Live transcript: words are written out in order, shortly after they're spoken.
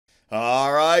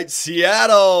All right,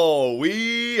 Seattle,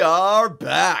 we are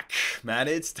back. Man,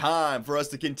 it's time for us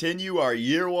to continue our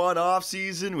year one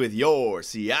offseason with your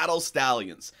Seattle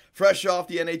Stallions. Fresh off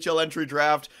the NHL entry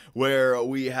draft, where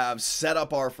we have set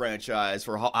up our franchise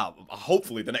for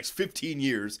hopefully the next 15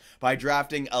 years by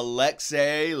drafting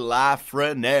Alexis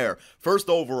Lafreniere, first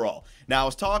overall. Now, I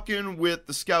was talking with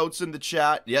the scouts in the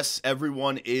chat. Yes,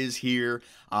 everyone is here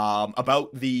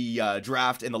about the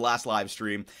draft in the last live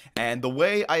stream. And the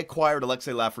way I acquired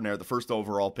Alexis Lafreniere, the first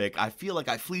overall pick, I feel like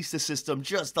I fleeced the system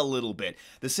just a little bit.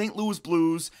 The St. Louis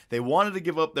Blues, they wanted to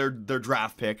give up their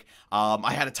draft pick.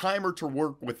 I had a timer to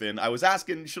work within. I was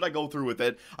asking, should I go through with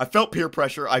it? I felt peer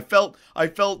pressure. I felt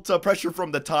pressure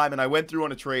from the time, and I went through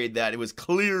on a trade that it was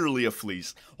clearly a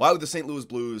fleece. Why would the St. Louis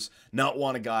Blues not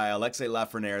want a guy, Alexis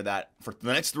Lafreniere, that for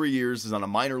the next 3 years is on a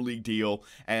minor league deal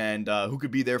and who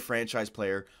could be their franchise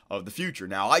player of the future?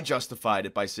 Now, I justified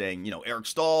it by saying, Eric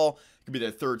Stahl could be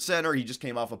their third center. He just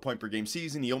came off a point-per-game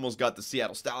season. He almost got the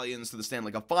Seattle Stallions to the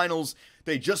Stanley Cup Finals.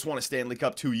 They just won a Stanley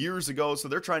Cup 2 years ago, so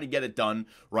they're trying to get it done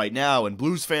right now. And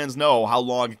Blues fans know how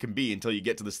long it can be until you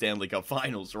get to the Stanley Cup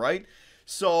Finals, right?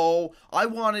 So I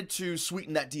wanted to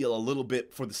sweeten that deal a little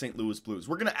bit for the St. Louis Blues.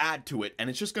 We're going to add to it, and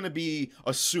it's just going to be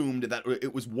assumed that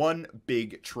it was one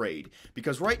big trade.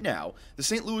 Because right now, the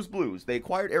St. Louis Blues, they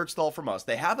acquired Eric Stahl from us.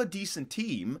 They have a decent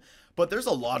team, but there's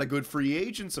a lot of good free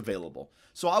agents available.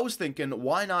 So I was thinking,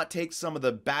 why not take some of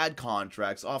the bad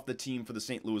contracts off the team for the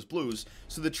St. Louis Blues,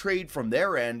 so the trade from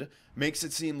their end makes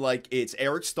it seem like it's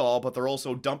Eric Stahl, but they're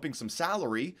also dumping some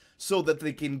salary so that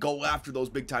they can go after those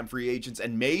big-time free agents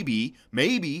and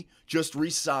maybe just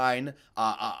re-sign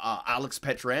Alex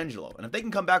Pietrangelo. And if they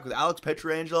can come back with Alex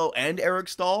Pietrangelo and Eric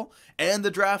Stahl and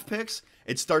the draft picks,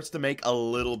 it starts to make a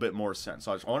little bit more sense.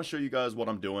 So I just want to show you guys what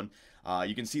I'm doing.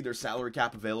 You can see their salary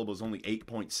cap available is only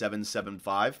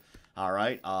 8.775. All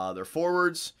right, their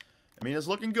forwards, it's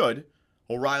looking good.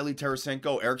 O'Reilly,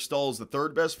 Tarasenko, Eric Stahl is the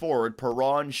third best forward.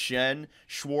 Perron, Schenn,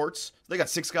 Schwartz. They got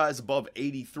 6 guys above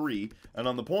 83. And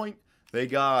on the point, they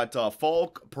got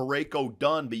Falk, Parayko,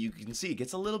 Dunn. But you can see it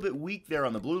gets a little bit weak there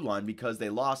on the blue line because they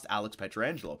lost Alex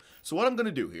Pietrangelo. So what I'm going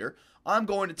to do here, I'm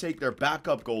going to take their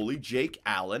backup goalie, Jake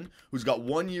Allen, who's got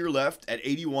 1 year left at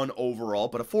 81 overall,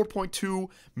 but a $4.2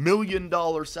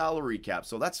 million salary cap.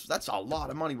 So that's a lot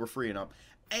of money we're freeing up.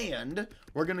 And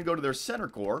we're going to go to their center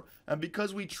core, and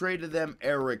because we traded them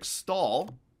Eric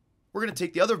Stahl, we're going to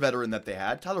take the other veteran that they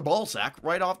had, Tyler Balsack,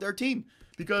 right off their team.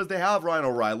 Because they have Ryan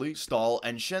O'Reilly, Stahl,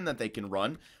 and Schenn that they can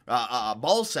run.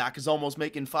 Balsack is almost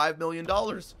making $5 million.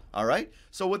 All right?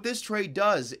 So what this trade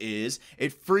does is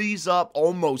it frees up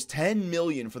almost $10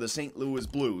 million for the St. Louis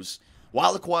Blues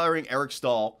while acquiring Eric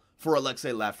Stahl for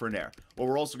Alexis Lafreniere. What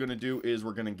we're also going to do is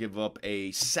we're going to give up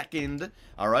a second,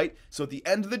 all right? So at the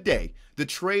end of the day, the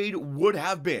trade would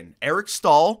have been Eric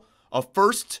Stahl, a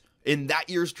first in that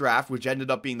year's draft, which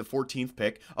ended up being the 14th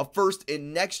pick, a first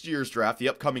in next year's draft, the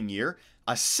upcoming year,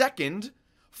 a second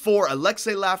for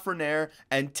Alexis Lafreniere,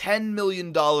 and $10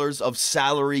 million of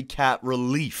salary cap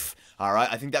relief. All right,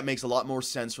 I think that makes a lot more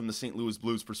sense from the St. Louis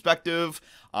Blues perspective.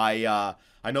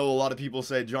 I know a lot of people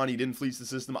say, Johnny, you didn't fleece the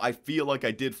system. I feel like I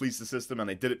did fleece the system, and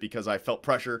I did it because I felt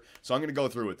pressure. So I'm going to go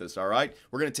through with this, all right?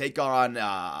 We're going to take on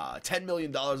 $10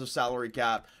 million of salary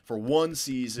cap for 1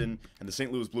 season, and the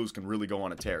St. Louis Blues can really go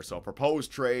on a tear. So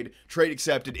proposed trade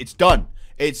accepted. It's done.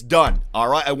 It's done, all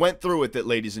right? I went through with it,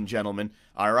 ladies and gentlemen,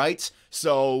 all right?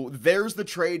 So there's the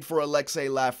trade for Alexis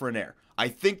Lafreniere. I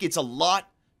think it's a lot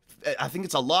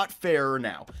fairer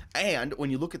now. And when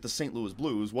you look at the St. Louis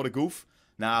Blues, what a goof.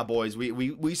 Nah, boys,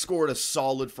 we scored a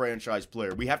solid franchise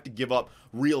player. We have to give up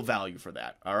real value for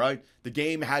that, all right? The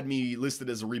game had me listed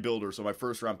as a rebuilder, so my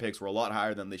first-round picks were a lot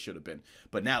higher than they should have been.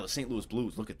 But now the St. Louis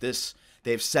Blues, look at this.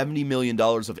 They have $70 million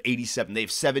of 87. They have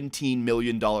 $17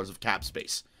 million of cap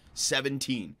space.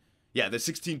 17. Yeah, they're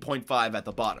 16.5 at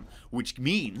the bottom, which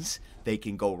means they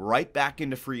can go right back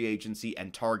into free agency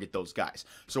and target those guys.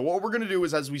 So what we're going to do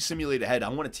is, as we simulate ahead, I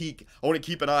want to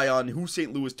keep an eye on who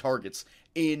St. Louis targets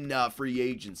in free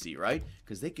agency, right?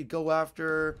 Because they could go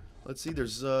after, let's see,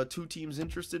 there's 2 teams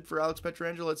interested for Alex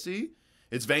Pietrangelo. Let's see.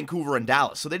 It's Vancouver and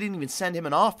Dallas. So they didn't even send him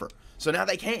an offer. So now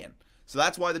they can. So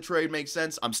that's why the trade makes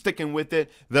sense. I'm sticking with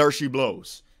it. There she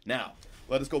blows. Now,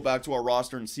 let us go back to our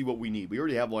roster and see what we need. We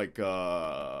already have like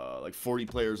 40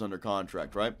 players under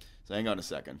contract, right? So hang on a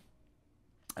second.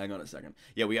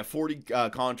 Yeah, we have 40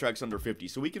 contracts under 50,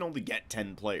 so we can only get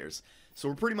 10 players. So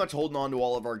we're pretty much holding on to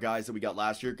all of our guys that we got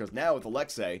last year, because now with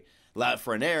Alexis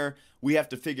Lafreniere, we have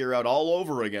to figure out all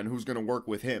over again who's going to work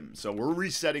with him. So we're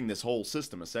resetting this whole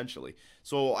system, essentially.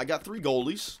 So I got 3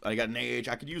 goalies. I got an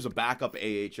I could use a backup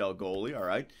AHL goalie, all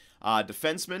right?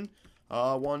 Defenseman.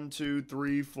 1, 2,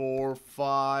 3, 4,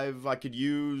 5. I could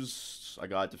use... I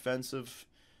got defensive.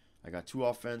 I got 2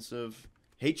 offensive.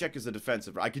 Haycheck is a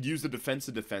defensive. I could use the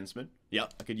defensive defenseman.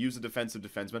 Yep, I could use a defensive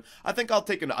defenseman. I think I'll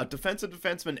take a defensive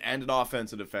defenseman and an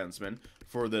offensive defenseman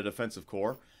for the defensive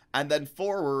core. And then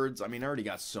forwards, I mean, I already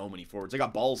got so many forwards. I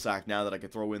got Ballsack now that I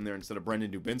could throw in there instead of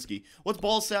Brendan Dubinsky. What's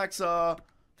Ballsack's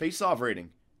face-off rating?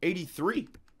 83.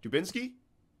 Dubinsky?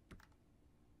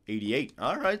 88.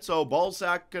 All right, so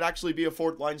Ballsack could actually be a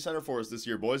fourth-line center for us this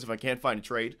year, boys, if I can't find a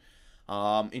trade.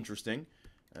 Interesting.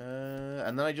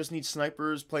 And then I just need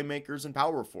snipers, playmakers, and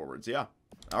power forwards. Yeah.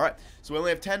 All right. So we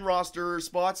only have 10 roster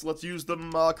spots. Let's use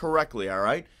them correctly. All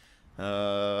right.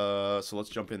 So let's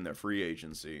jump in there. Free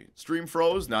agency. Stream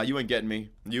froze. Nah, you ain't getting me.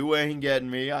 You ain't getting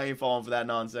me. I ain't falling for that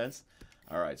nonsense.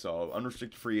 All right. So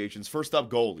unrestricted free agents. First up,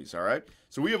 goalies. All right.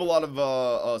 So we have a lot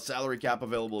of salary cap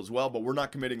available as well, but we're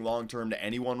not committing long term to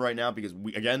anyone right now because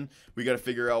we got to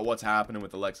figure out what's happening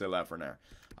with Alexei Lafreniere.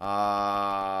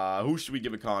 Who should we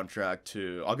give a contract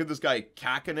to? I'll give this guy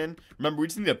Kakkonen. Remember, we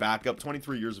just need a backup.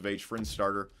 23 years of age, fringe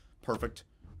starter. Perfect.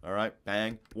 All right,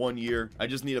 bang. 1 year. I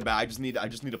just need a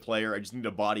player. I just need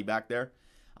a body back there.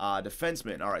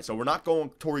 Defenseman. All right, so we're not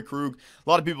going Torrey Krug. A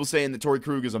lot of people saying that Torrey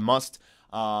Krug is a must.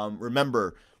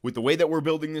 Remember, with the way that we're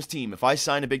building this team, if I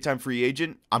sign a big-time free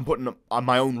agent, I'm putting on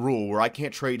my own rule where I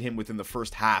can't trade him within the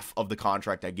first half of the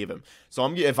contract I give him.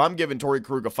 So if I'm giving Torrey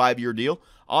Krug a 5-year deal,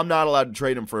 I'm not allowed to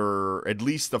trade him for at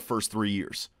least the first 3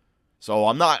 years. So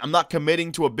I'm not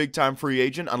committing to a big-time free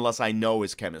agent unless I know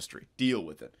his chemistry. Deal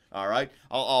with it. All right?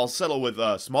 I'll settle with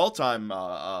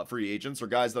small-time free agents or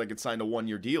guys that I could sign to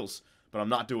 1-year deals, but I'm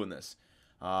not doing this.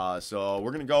 So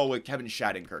we're going to go with Kevin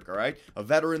Shattenkirk, all right? A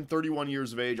veteran, 31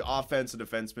 years of age, offensive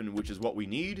defenseman, which is what we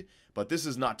need, but this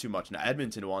is not too much. Now,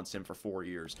 Edmonton wants him for 4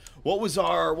 years. What was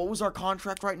our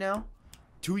contract right now?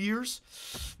 2 years?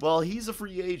 Well, he's a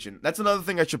free agent. That's another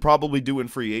thing I should probably do in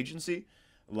free agency.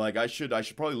 Like, I should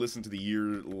probably listen to the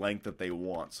year length that they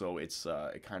want, so it's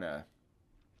kind of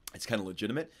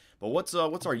legitimate. But what's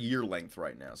our year length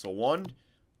right now? So 1,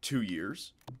 2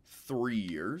 years, 3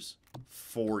 years,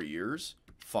 4 years,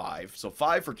 5. So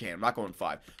 5 for Cam. I'm not going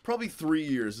 5. Probably 3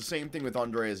 years. The same thing with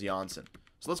Andreas Janssen.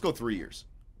 So let's go 3 years.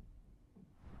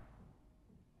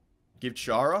 Give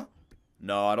Chara?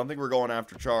 No, I don't think we're going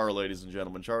after Chara, ladies and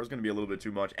gentlemen. Chara's going to be a little bit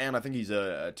too much. And I think he's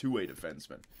a two-way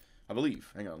defenseman. I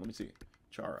believe. Hang on, let me see.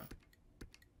 Chara.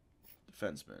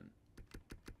 Defenseman.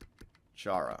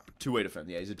 Chara. Two-way defense.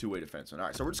 Yeah, he's a two-way defenseman. All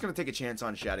right, so we're just going to take a chance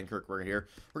on Shattenkirk right here.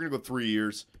 We're going to go 3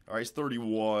 years. All right, he's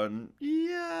 31.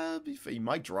 Yeah, he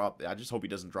might drop. I just hope he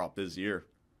doesn't drop this year.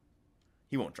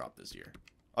 He won't drop this year.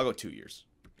 I'll go 2 years.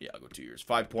 Yeah, I'll go 2 years.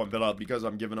 5 point bid up because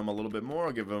I'm giving him a little bit more.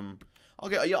 I'll give him...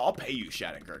 I'll pay you,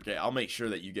 Shattenkirk. Yeah, I'll make sure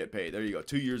that you get paid. There you go.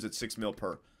 2 years at $6 mil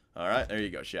per. All right, there you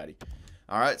go, Shatty.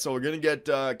 All right, so we're going to get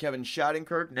Kevin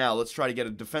Shattenkirk. Now, let's try to get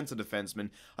a defensive defenseman.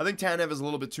 I think Tanev is a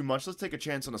little bit too much. Let's take a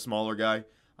chance on a smaller guy.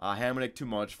 Hamonic, too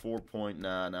much. 4 point...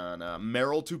 Nah.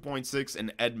 Merrill, 2.6,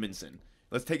 and Edmondson.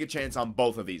 Let's take a chance on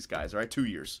both of these guys, all right? 2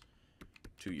 years.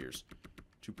 2 years.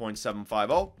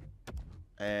 2.750.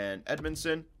 And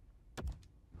Edmondson.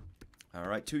 All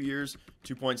right, 2 years.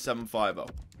 2.750.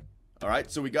 All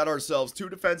right, so we got ourselves 2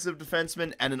 defensive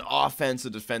defensemen and an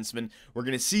offensive defenseman. We're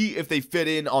going to see if they fit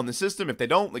in on the system. If they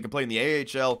don't, they can play in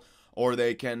the AHL, or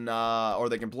they can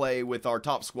play with our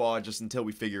top squad just until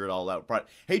we figure it all out. But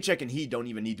Haycheck and he don't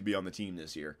even need to be on the team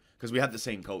this year because we have the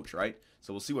same coach, right?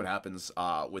 So we'll see what happens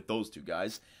with those 2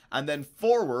 guys. And then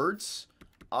forwards,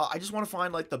 I just want to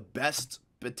find like the best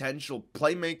potential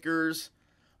playmakers,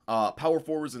 power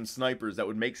forwards, and snipers that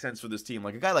would make sense for this team.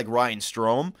 Like a guy like Ryan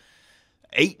Strome.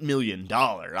 $8 million.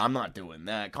 I'm not doing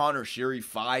that. Connor Sheary,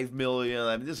 $5 million.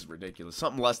 I mean, this is ridiculous.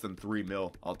 Something less than $3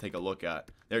 million. I'll take a look at.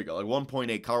 There you go. Like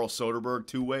 1.8. Carl Soderberg,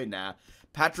 2-way. Nah.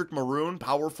 Patrick Maroon,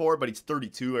 power forward, but he's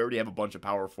 32. I already have a bunch of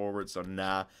power forwards, so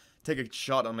nah. Take a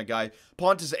shot on the guy.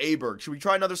 Pontus Aberg. Should we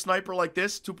try another sniper like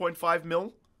this? 2.5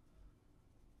 mil.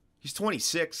 He's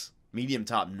 26. Medium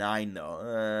top 9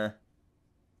 though.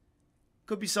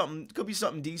 Could be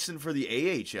something decent for the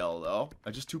AHL, though.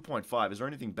 Just 2.5. Is there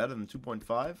anything better than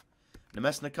 2.5?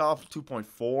 Nemesnikov,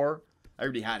 2.4. I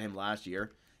already had him last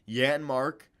year.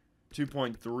 Janmark,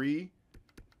 2.3.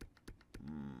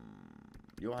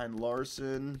 Johan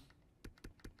Larsson.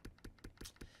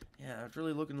 Yeah, it's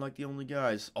really looking like the only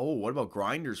guys. Oh, what about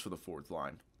grinders for the 4th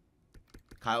line?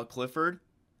 Kyle Clifford.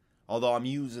 Although I'm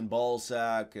using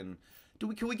Ballsack and...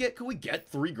 Can we get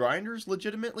 3 grinders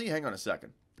legitimately? Hang on a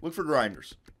second. Look for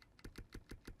grinders.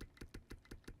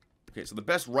 Okay, so the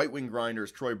best right-wing grinder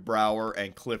is Troy Brouwer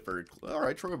and Clifford. All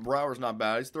right, Troy Brouwer's not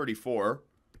bad. He's 34.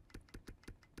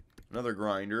 Another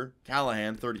grinder.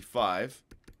 Callahan, 35.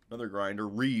 Another grinder.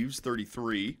 Reeves,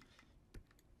 33.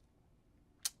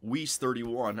 Weiss,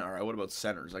 31. All right, what about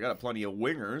centers? I got plenty of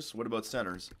wingers. What about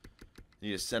centers?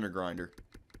 Need a center grinder.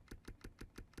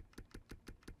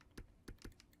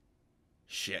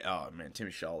 Shit. Oh, man. Tim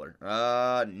Schaller.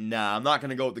 Nah, I'm not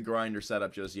going to go with the grinder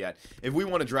setup just yet. If we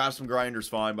want to draft some grinders,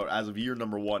 fine. But as of year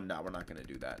number 1, nah, we're not going to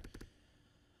do that.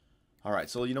 All right,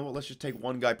 so you know what? Let's just take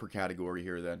one guy per category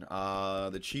here then.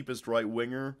 The cheapest right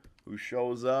winger who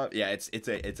shows up. Yeah, it's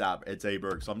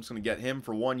Aberg. So I'm just going to get him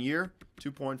for 1 year.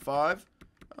 2.5.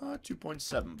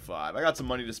 2.75. I got some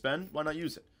money to spend. Why not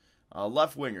use it?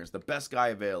 Left wingers, the best guy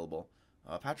available.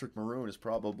 Patrick Maroon is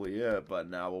probably it, but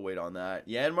now we'll wait on that.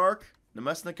 Janmark?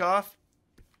 Nemesnikov?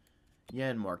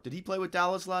 Janmark. Did he play with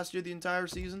Dallas last year the entire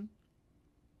season?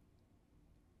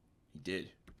 He did.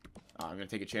 I'm going to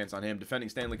take a chance on him. Defending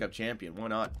Stanley Cup champion. Why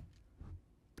not?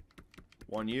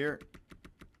 1 year.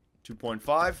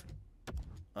 2.5.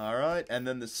 All right. And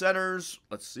then the centers.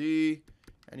 Let's see.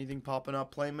 Anything popping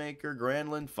up? Playmaker.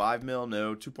 Granlund. 5 mil.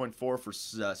 No. 2.4 for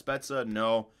Spezza.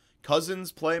 No.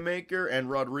 Cousins, playmaker, and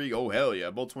Rodrigo. Oh, hell yeah.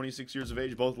 Both 26 years of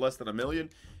age. Both less than $1 million.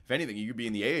 If anything, you could be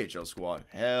in the AHL squad.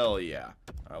 Hell yeah.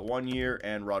 1 year.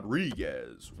 And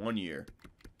Rodriguez. 1 year.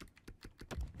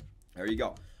 There you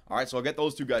go. All right, so I'll get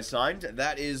those two guys signed.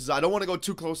 That is, I don't want to go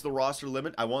too close to the roster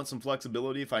limit. I want some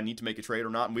flexibility if I need to make a trade or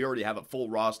not, and we already have a full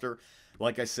roster.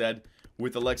 Like I said,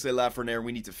 with Alexis Lafreniere,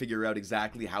 we need to figure out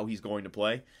exactly how he's going to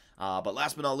play. But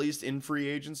last but not least, in free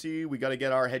agency, we got to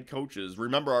get our head coaches.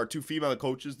 Remember, our 2 female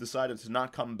coaches decided to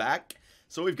not come back,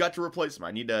 so we've got to replace them.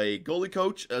 I need a goalie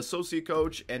coach, associate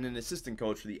coach, and an assistant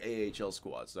coach for the AHL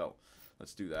squad. So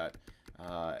let's do that.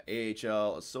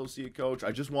 AHL associate coach.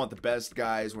 I just want the best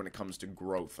guys when it comes to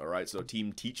growth, all right? So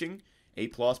team teaching, A+,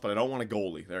 but I don't want a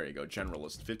goalie. There you go,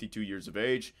 generalist, 52 years of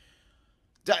age.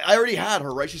 I already had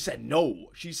her, right? She said no.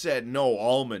 She said no,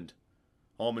 Almond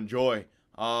Joy.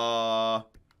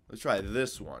 Let's try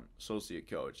this one, associate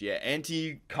coach. Yeah,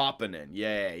 Antti Koppinen.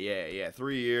 Yeah.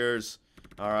 3 years.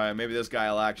 All right, maybe this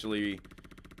guy will actually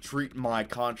treat my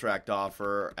contract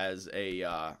offer as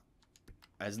a...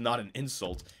 as not an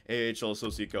insult. AHL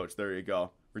associate coach. There you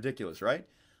go. Ridiculous, right?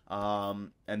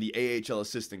 And the AHL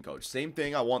assistant coach. Same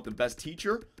thing. I want the best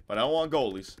teacher, but I don't want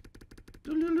goalies.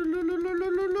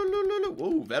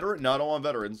 Whoa, veteran? No, I don't want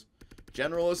veterans.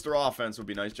 Generalist or offense would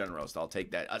be nice. Generalist. I'll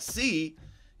take that. A C?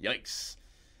 Yikes.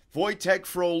 Wojtek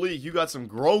Frolik. You got some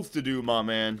growth to do, my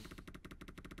man.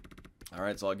 All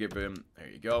right, so I'll give him... There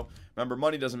you go. Remember,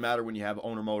 money doesn't matter when you have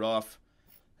owner mode off.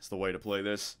 That's the way to play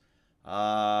this.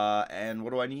 And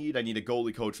what do I need? I need a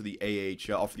goalie coach for the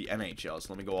AHL, for the NHL.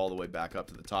 So let me go all the way back up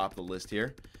to the top of the list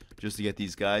here, just to get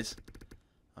these guys.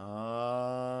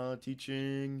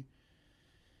 Teaching.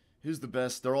 Who's the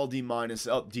best? They're all D-.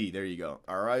 Oh, D. There you go.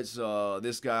 All right, so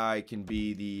this guy can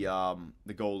be the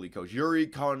goalie coach. Yuri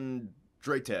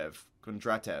Kondratev,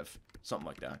 something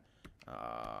like that.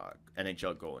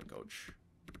 NHL goalie coach.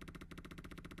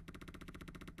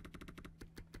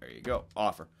 There you go.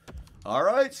 Offer. All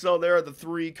right, so there are the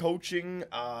 3 coaching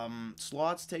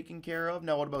slots taken care of.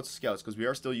 Now, what about scouts? Because we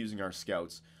are still using our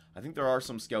scouts. I think there are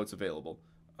some scouts available.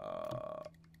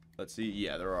 Let's see.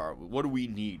 Yeah, there are. What do we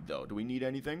need, though? Do we need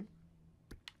anything?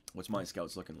 What's my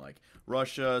scouts looking like?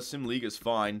 Russia, Sim League is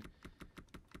fine.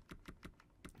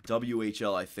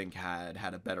 WHL, I think, had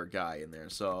a better guy in there.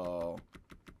 So,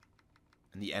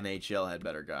 and the NHL had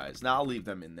better guys. Now, I'll leave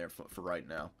them in there for right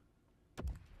now.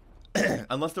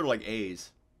 Unless they're like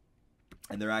A's.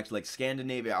 And they're actually like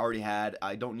Scandinavia I already had.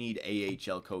 I don't need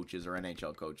AHL coaches or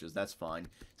NHL coaches. That's fine.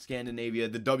 Scandinavia,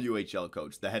 the WHL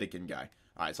coach, the Hedekin guy.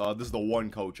 All right, so this is the 1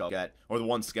 coach I'll get. Or the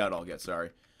 1 scout I'll get,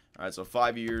 sorry. All right, so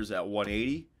 5 years at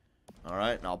 180. All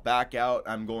right, and I'll back out.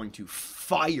 I'm going to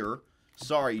fire.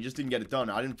 Sorry, you just didn't get it done.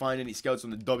 I didn't find any scouts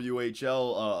from the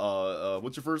WHL.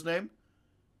 What's your first name?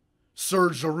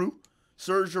 Serge Giroux.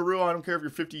 Serge Giroux, I don't care if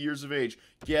you're 50 years of age.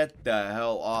 Get the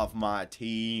hell off my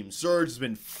team. Serge has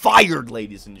been fired,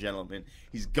 ladies and gentlemen.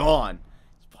 He's gone.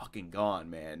 He's fucking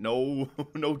gone, man. No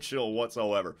chill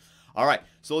whatsoever. All right,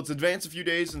 so let's advance a few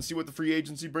days and see what the free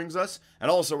agency brings us.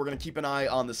 And also, we're going to keep an eye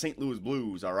on the St. Louis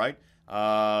Blues, all right?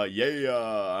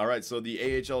 Yeah. All right, so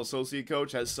the AHL associate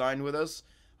coach has signed with us.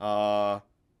 I'm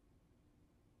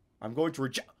going to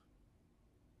reject...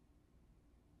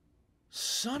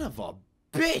 Son of a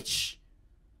bitch!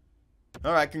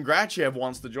 All right, Congrachev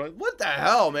wants to join. What the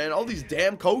hell, man? All these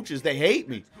damn coaches, they hate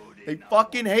me. They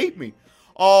fucking hate me.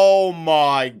 Oh,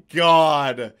 my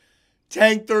God.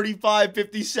 Tank 35,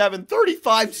 57,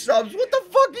 35 subs. What the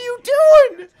fuck are you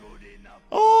doing?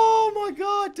 Oh, my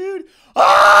God, dude.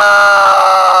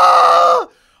 Ah!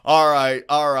 Alright,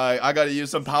 alright. I gotta use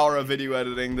some power of video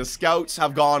editing. The scouts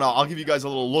have gone off. I'll give you guys a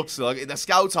little look. The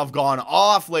scouts have gone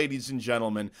off, ladies and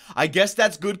gentlemen. I guess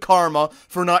that's good karma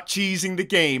for not cheesing the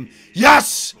game.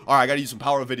 Yes! Alright, I gotta use some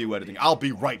power of video editing. I'll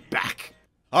be right back.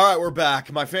 Alright, we're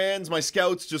back. My fans, my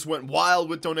scouts just went wild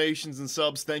with donations and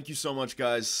subs. Thank you so much,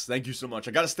 guys. Thank you so much.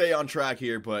 I gotta stay on track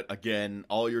here, but again,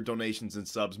 all your donations and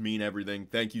subs mean everything.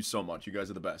 Thank you so much. You guys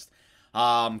are the best.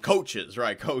 Coaches,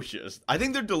 right, coaches. I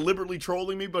think they're deliberately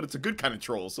trolling me, but it's a good kind of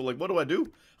troll. So, like, what do I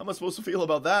do? How am I supposed to feel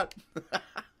about that?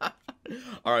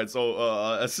 Alright,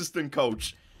 so, assistant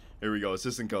coach. Here we go,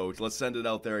 assistant coach. Let's send it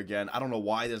out there again. I don't know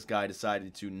why this guy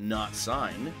decided to not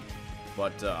sign,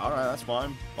 but, alright, that's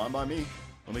fine. Fine by me.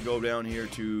 Let me go down here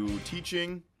to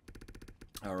teaching.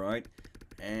 Alright,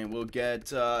 and we'll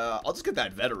get, I'll just get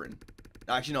that veteran.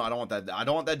 Actually, no, I don't want that. I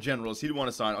don't want that generalist. He didn't want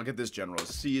to sign. I'll get this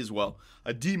generalist. C as well.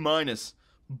 A D-. Boris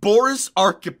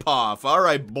Arkhipov. All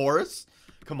right, Boris.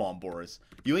 Come on, Boris.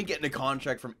 You ain't getting a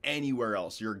contract from anywhere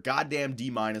else. You're a goddamn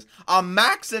D-. I'm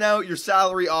maxing out your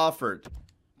salary offered.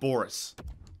 Boris.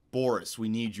 Boris. We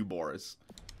need you, Boris.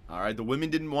 All right, the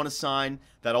women didn't want to sign.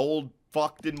 That old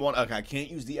fuck didn't want... Okay, I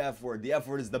can't use the F word. The F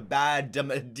word is the bad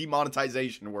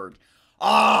demonetization word.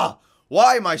 Ah!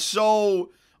 Why am I so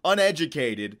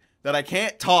uneducated that I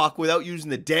can't talk without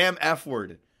using the damn F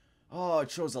word? Oh,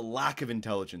 it shows a lack of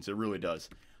intelligence. It really does.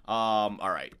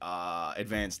 Alright.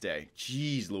 Advanced day.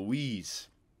 Jeez Louise.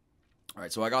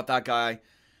 Alright, so I got that guy.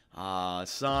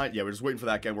 Signed. Yeah, we're just waiting for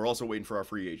that guy. We're also waiting for our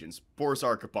free agents. Boris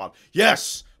Arkhipov.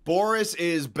 Yes! Boris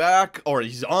is back, or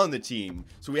he's on the team.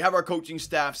 So we have our coaching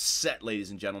staff set,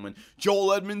 ladies and gentlemen.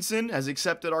 Joel Edmondson has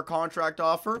accepted our contract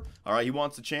offer. Alright, he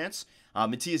wants a chance.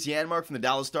 Matthias Janmark from the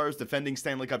Dallas Stars, defending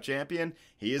Stanley Cup champion.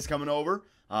 He is coming over.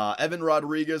 Evan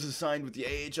Rodriguez is signed with the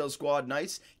AHL squad.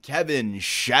 Nice. Kevin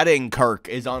Shattenkirk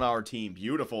is on our team.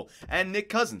 Beautiful. And Nick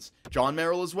Cousins. John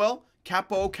Merrill as well.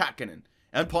 Capo Kakkonen.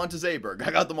 And Pontus Aberg.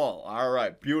 I got them all. All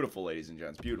right. Beautiful, ladies and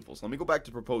gents. Beautiful. So let me go back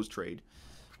to proposed trade.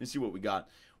 Let me see what we got.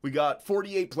 We got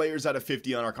 48 players out of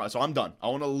 50 on our contract. So I'm done. I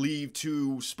want to leave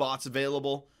 2 spots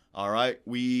available. All right,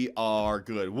 we are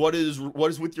good. What is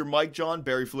with your mic, John?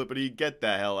 Barry Flippity, get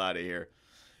the hell out of here.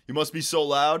 You must be so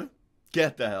loud.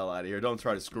 Get the hell out of here. Don't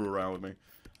try to screw around with me.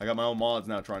 I got my own mods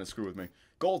now trying to screw with me.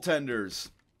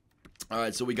 Goaltenders. All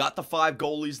right, so we got the 5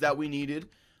 goalies that we needed.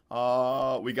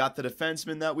 We got the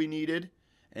defensemen that we needed.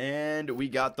 And we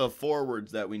got the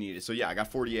forwards that we needed. So, yeah, I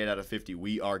got 48 out of 50.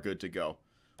 We are good to go.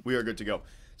 We are good to go.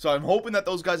 So I'm hoping that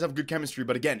those guys have good chemistry,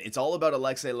 but again, it's all about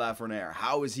Alexei Lafreniere.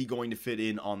 How is he going to fit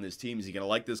in on this team? Is he going to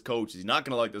like this coach? Is he not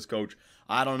going to like this coach?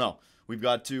 I don't know. We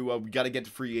got to get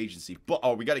to free agency,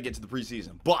 but we got to get to the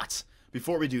preseason. But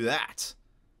before we do that,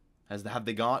 have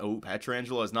they gone? Oh,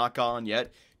 Pietrangelo has not gone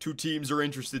yet. 2 teams are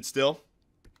interested still.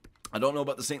 I don't know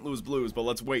about the St. Louis Blues, but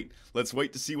let's wait. Let's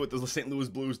wait to see what the St. Louis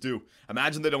Blues do.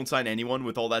 Imagine they don't sign anyone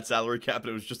with all that salary cap, and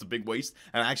it was just a big waste,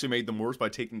 and actually made them worse by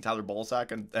taking Tyler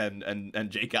Balsack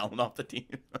and Jake Allen off the team.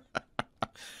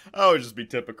 That would just be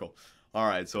typical. All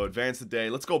right, so advance the day.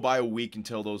 Let's go by a week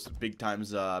until those big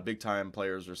time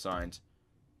players are signed.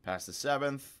 Past the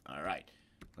 7th. All right,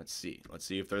 let's see. Let's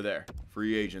see if they're there.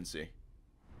 Free agency.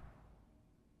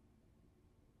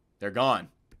 They're gone.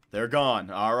 They're gone.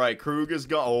 All right, Krug is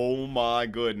gone. Oh, my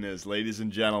goodness. Ladies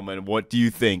and gentlemen, what do you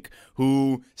think?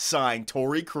 Who signed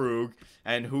Torrey Krug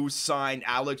and who signed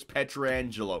Alex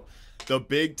Pietrangelo? The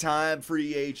big-time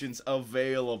free agents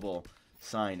available.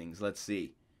 Signings, let's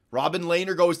see. Robin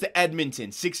Lehner goes to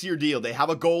Edmonton. 6-year deal. They have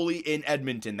a goalie in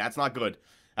Edmonton. That's not good.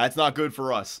 That's not good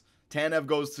for us. Tanev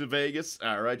goes to Vegas.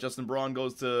 All right, Justin Braun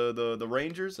goes to the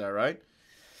Rangers. All right.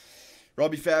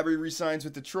 Robbie Fabry resigns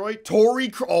with Detroit.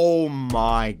 Oh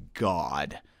my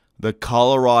God. The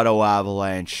Colorado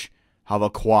Avalanche have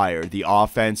acquired the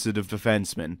offensive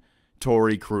defenseman,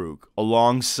 Torrey Krug,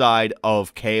 alongside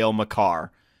of Cale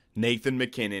Makar, Nathan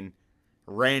MacKinnon,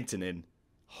 Rantanen.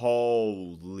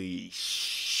 Holy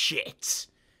shit.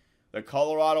 The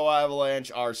Colorado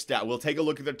Avalanche are stout. We'll take a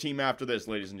look at their team after this,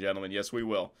 ladies and gentlemen. Yes, we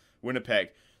will. Winnipeg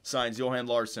signs Johan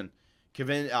Larsson,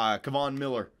 Kevon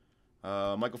Miller,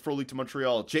 Michael Frolik to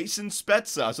Montreal. Jason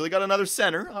Spezza. So they got another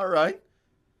center. All right.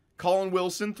 Colin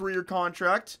Wilson, 3-year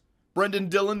contract. Brendan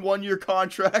Dillon, 1-year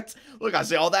contract. Look, I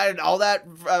say all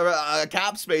that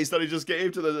cap space that he just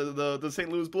gave to the St.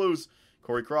 Louis Blues.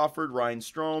 Corey Crawford, Ryan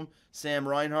Strome, Sam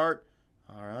Reinhart.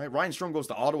 All right. Ryan Strome goes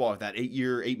to Ottawa with that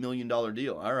 8-year, $8 million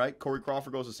deal. All right. Corey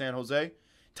Crawford goes to San Jose.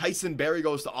 Tyson Barrie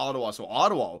goes to Ottawa. So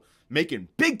Ottawa making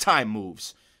big-time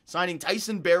moves. Signing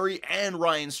Tyson Barrie and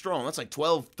Ryan Strome. That's like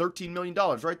 $12, $13 million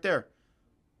right there.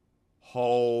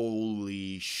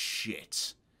 Holy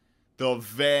shit. The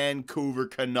Vancouver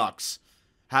Canucks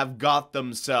have got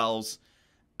themselves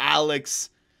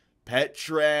Alex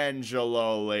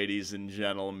Pietrangelo, ladies and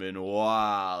gentlemen.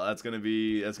 Wow, that's gonna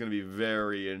be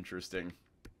very interesting.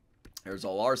 There's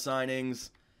all our signings.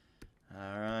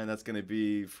 All right, that's gonna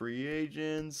be free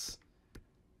agents.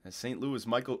 And St. Louis,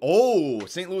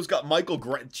 St. Louis got Michael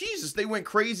Grant. Jesus, they went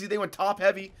crazy. They went top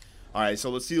heavy. All right, so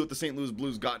let's see what the St. Louis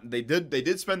Blues got. They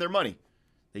did spend their money.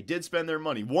 They did spend their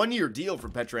money. 1-year deal for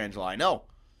Pietrangelo. I know.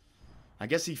 I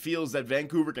guess he feels that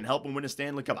Vancouver can help him win a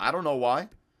Stanley Cup. I don't know why.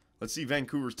 Let's see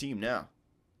Vancouver's team now.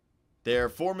 They're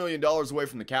 $4 million away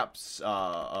from the cap's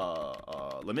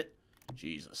limit.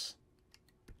 Jesus.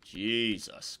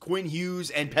 Quinn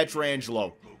Hughes and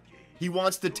Pietrangelo. He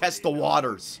wants to test the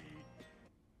waters.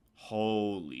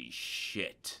 Holy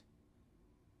shit.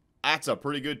 That's a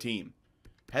pretty good team.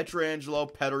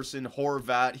 Pietrangelo, Pettersson,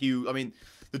 Horvat, Hughes. I mean,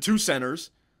 the 2 centers,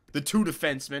 the 2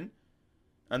 defensemen,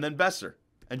 and then Besser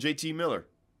and JT Miller.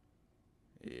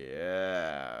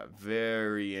 Yeah,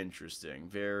 very interesting.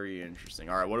 Very interesting.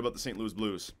 All right, what about the St. Louis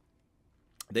Blues?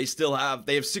 They have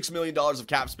 $6 million of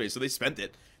cap space, so they spent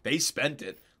it.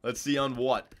 Let's see on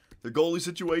what. The goalie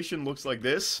situation looks like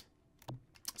this.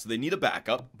 So they need a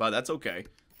backup, but that's okay.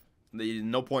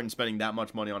 No point in spending that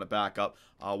much money on a backup.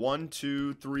 1,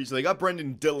 2, 3. So they got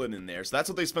Brendan Dillon in there. So that's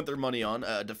what they spent their money on.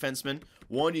 Defenseman,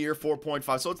 1 year,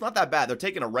 4.5. So it's not that bad. They're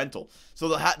taking a rental. So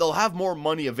they'll have more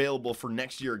money available for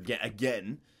next year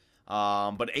again.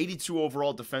 But 82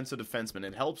 overall defenseman.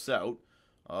 It helps out.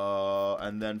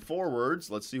 And then forwards,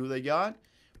 let's see who they got.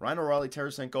 Ryan O'Reilly,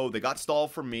 Tarasenko. They got Stahl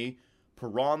from me.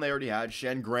 Perron they already had.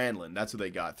 Shen Granlund, that's who they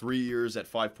got. 3 years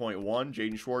at 5.1.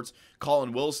 Jaden Schwartz.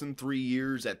 Colin Wilson, 3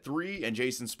 years at 3. And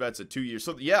Jason Spetz at 2 years.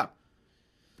 So, yeah.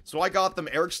 So, I got them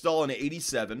Eric Stahl in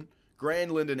 87.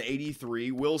 Granlund in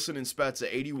 83. Wilson and Spetz at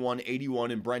 81,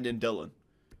 81, and Brendan Dillon.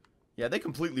 Yeah, they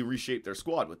completely reshaped their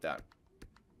squad with that.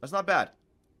 That's not bad.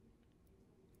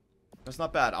 That's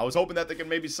not bad. I was hoping that they could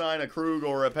maybe sign a Krug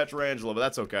or a Pietrangelo, but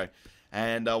that's okay.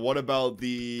 And what about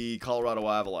the Colorado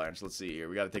Avalanche? Let's see here.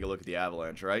 We got to take a look at the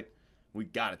Avalanche, right? We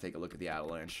got to take a look at the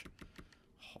Avalanche.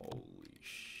 Holy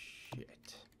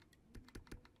shit.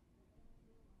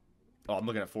 Oh, I'm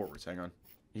looking at forwards. Hang on.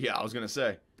 Yeah, I was going to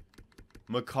say.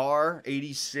 Makar,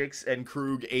 86, and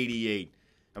Krug, 88.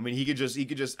 I mean, he could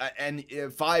just, and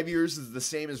 5 years is the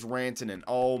same as Rantanen.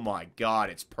 Oh my God,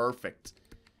 it's perfect.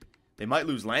 They might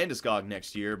lose Landeskog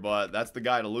next year, but that's the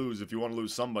guy to lose. If you want to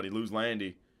lose somebody, lose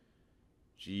Landy.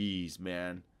 Jeez,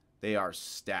 man. They are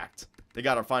stacked. They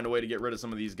got to find a way to get rid of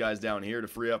some of these guys down here to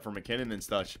free up for McKinnon and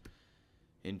such.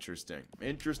 Interesting.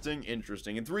 In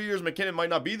 3 years, McKinnon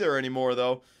might not be there anymore,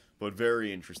 though. But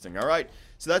very interesting. All right,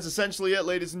 so that's essentially it,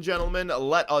 ladies and gentlemen.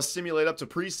 Let us simulate up to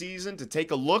preseason to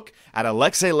take a look at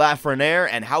Alexis Lafreniere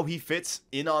and how he fits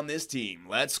in on this team.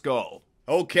 Let's go.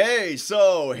 Okay,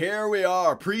 so here we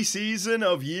are, preseason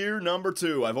of year number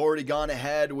 2. I've already gone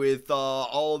ahead with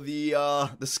all the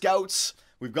scouts.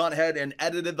 We've gone ahead and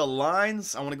edited the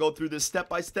lines. I want to go through this step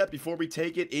by step before we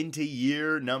take it into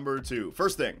year number 2.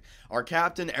 First thing, our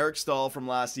captain, Eric Stahl, from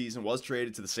last season was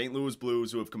traded to the St. Louis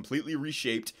Blues, who have completely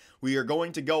reshaped. We are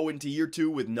going to go into year 2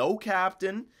 with no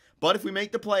captain, but if we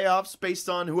make the playoffs based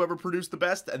on whoever produced the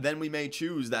best, then we may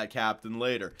choose that captain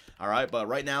later. All right, but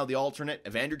right now, the alternate,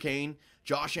 Evander Kane,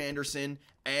 Josh Anderson,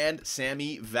 and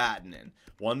Sami Vatanen.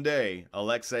 One day,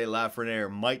 Alexis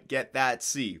Lafreniere might get that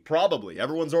C. Probably.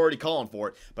 Everyone's already calling for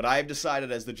it. But I have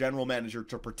decided as the general manager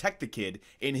to protect the kid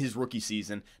in his rookie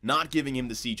season, not giving him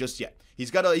the C just yet. He's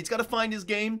got to find his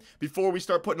game before we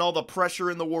start putting all the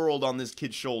pressure in the world on this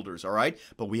kid's shoulders, all right?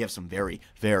 But we have some very,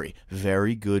 very,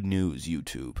 very good news,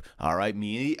 YouTube. All right,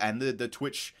 me and the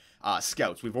Twitch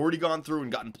scouts. We've already gone through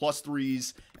and gotten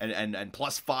 +3s and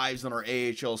 +5s on our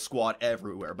AHL squad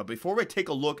everywhere. But before we take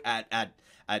a look at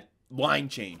line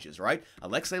changes, right?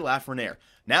 Alexis Lafreniere.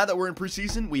 Now that we're in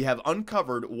preseason, we have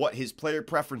uncovered what his player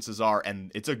preferences are,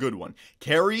 and it's a good one.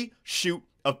 Carry, shoot,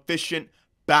 efficient,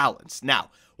 balance.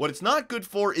 Now, what it's not good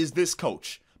for is this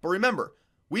coach. But remember,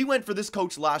 we went for this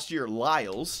coach last year,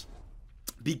 Lyles,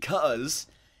 because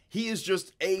he is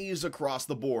just A's across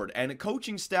the board, and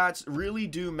coaching stats really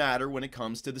do matter when it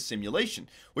comes to the simulation.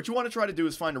 What you want to try to do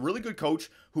is find a really good coach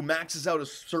who maxes out a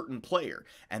certain player,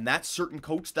 and that certain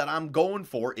coach that I'm going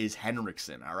for is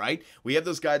Henriksen, all right? We have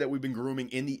this guy that we've been grooming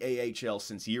in the AHL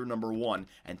since year number 1,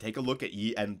 and took a look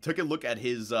at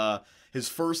his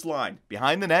first line.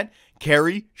 Behind the net,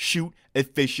 carry, shoot,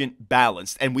 efficient,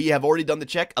 balanced. And we have already done the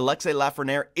check. Alexis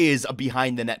Lafreniere is a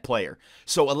behind-the-net player.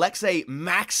 So Alexis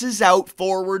maxes out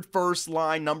forward first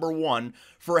line number 1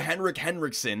 for Henrik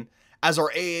Henriksen as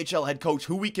our AHL head coach,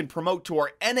 who we can promote to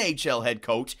our NHL head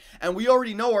coach. And we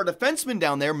already know our defensemen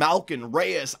down there, Malkin,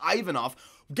 Reyes, Ivanov,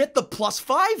 get the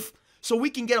 +5. So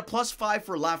we can get a +5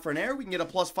 for Lafreniere, we can get a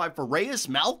 +5 for Reyes,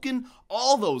 Malkin,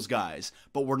 all those guys.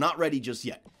 But we're not ready just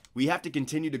yet. We have to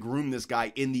continue to groom this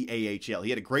guy in the AHL. He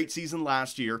had a great season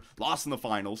last year, lost in the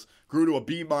finals, grew to a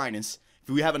B-. If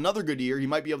we have another good year, he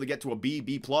might be able to get to a B,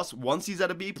 B+. Once he's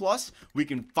at a B+, we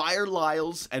can fire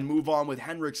Lyles and move on with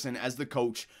Henriksen as the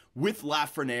coach with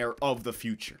Lafreniere of the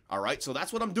future. All right, so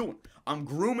that's what I'm doing. I'm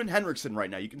grooming Henriksen right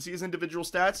now. You can see his individual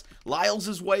stats. Lyles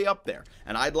is way up there,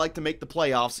 and I'd like to make the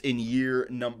playoffs in year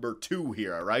number 2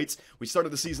 here. All right, we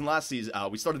started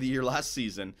the year last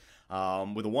season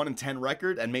with a 1-10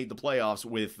 record and made the playoffs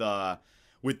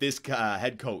with this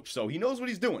head coach. So he knows what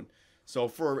he's doing. So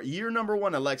for year number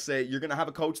 1, Alexei, you're going to have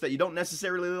a coach that you don't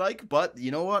necessarily like, but you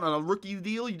know what? On a rookie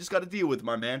deal, you just got to deal with,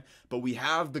 my man. But we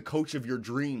have the coach of your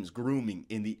dreams grooming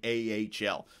in the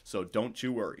AHL, so don't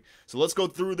you worry. So let's go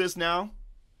through this now.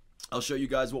 I'll show you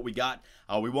guys what we got.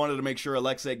 We wanted to make sure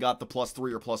Alexei got the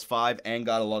 +3 or +5 and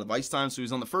got a lot of ice time, so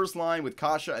he's on the first line with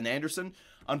Kasha and Anderson.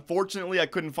 Unfortunately, I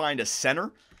couldn't find a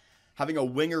center. Having a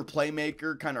winger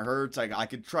playmaker kind of hurts. I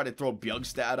could try to throw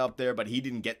Bjugstad up there, but he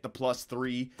didn't get the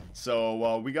 +3.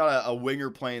 So we got a winger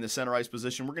playing the center ice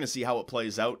position. We're going to see how it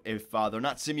plays out. If they're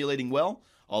not simulating well,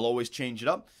 I'll always change it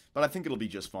up, but I think it'll be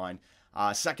just fine.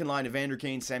 Second line, Evander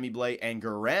Kane, Sammy Blais, and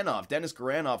Garanov. Dennis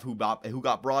Garanov, who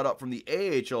got brought up from the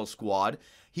AHL squad.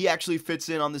 He actually fits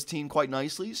in on this team quite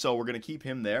nicely, so we're going to keep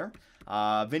him there.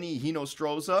 Vinny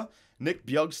Hinostroza, Nick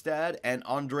Bjugstad, and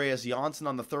Andreas Janssen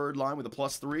on the third line with a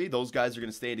 +3. Those guys are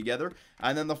going to stay together.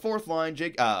 And then the fourth line,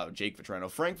 Frank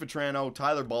Vetrano,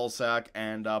 Tyler Balsack,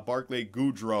 and Barclay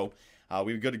Goudreau.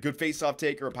 We've got a good face-off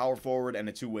taker, a power forward, and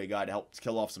a two-way guy to help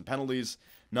kill off some penalties.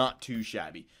 Not too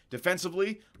shabby.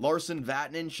 Defensively, Larson,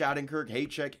 Vatanen, Shattenkirk,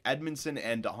 Haycheck, Edmondson,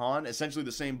 and DeHaan. Essentially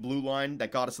the same blue line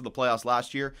that got us to the playoffs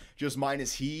last year, just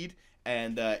minus Heed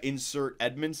and insert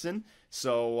Edmondson.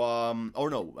 So,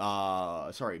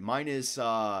 minus,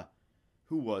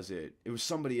 who was it? It was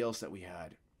somebody else that we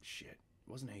had. Shit,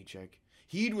 it wasn't Haycheck.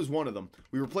 Heed was one of them.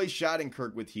 We replaced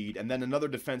Shattenkirk with Heed, and then another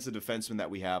defensive defenseman that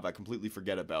we have, I completely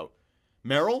forget about.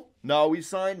 Merrill? No, we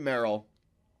signed Merrill.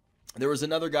 There was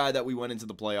another guy that we went into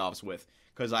the playoffs with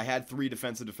because I had 3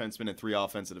 defensive defensemen and 3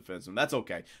 offensive defensemen. That's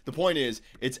okay. The point is,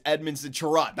 it's Edmondson,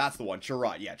 Chirot. That's the one.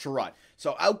 Chirot. Yeah, Chirot.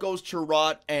 So out goes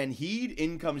Chirot and Heed.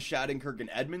 In comes Shattenkirk and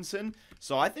Edmondson.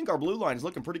 So I think our blue line is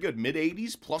looking pretty good.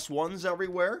 Mid-80s, +1s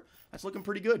everywhere. That's looking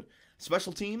pretty good.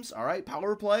 Special teams, all right.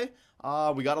 Power play.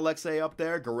 We got Alexei up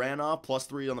there. Garanov,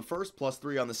 +3 on the first,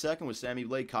 +3 on the second with Sammy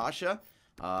Blais, Kasha.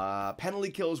 Penalty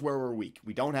kills where we're weak.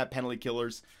 We don't have penalty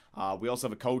killers. We also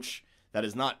have a coach that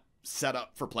is not set up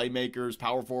for playmakers,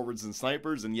 power forwards, and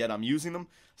snipers, and yet I'm using them.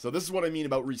 So this is what I mean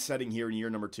about resetting here in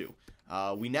year number 2.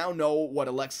 We now know what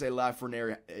Alexei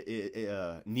Lafreniere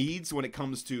needs when it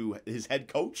comes to his head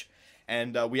coach,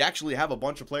 and we actually have a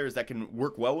bunch of players that can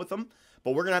work well with him.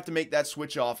 But we're going to have to make that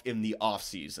switch off in the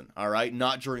offseason, all right?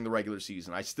 Not during the regular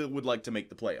season. I still would like to make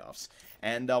the playoffs.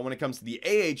 And when it comes to the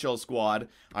AHL squad,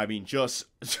 I mean, just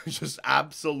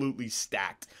absolutely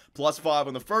stacked. +5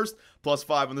 on the first,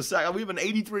 +5 on the second. We have an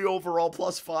 83 overall,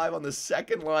 +5 on the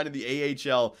second line of the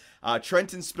AHL.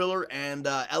 Trenton Spiller and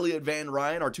Elliot Van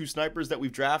Ryan are 2 snipers that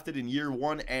we've drafted in year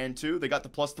 1 and 2. They got the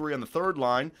 +3 on the third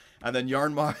line. And then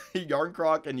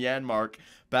Yarncroc and Janmark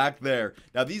back there.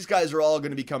 Now, these guys are all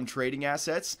going to become trading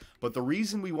assets, but the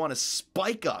reason we want to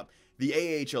spike up the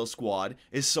AHL squad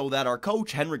is so that our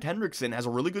coach, Henrik Henriksen, has a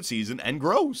really good season and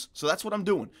grows. So that's what I'm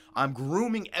doing. I'm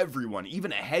grooming everyone,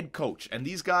 even a head coach. And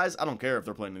these guys, I don't care if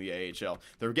they're playing in the AHL.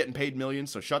 They're getting paid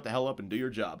millions, so shut the hell up and do your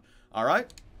job. All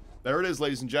right? There it is,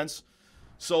 ladies and gents.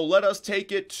 So let us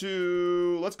take it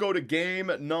to, let's go to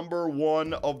game number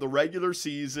 1 of the regular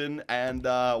season and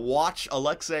watch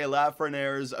Alexei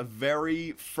Lafreniere's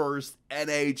very first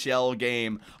NHL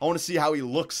game. I want to see how he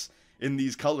looks in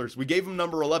these colors. We gave him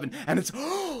number 11, and it's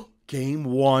game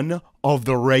 1 of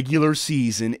the regular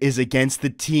season is against the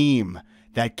team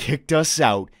that kicked us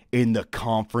out in the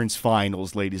conference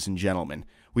finals, ladies and gentlemen.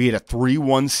 We had a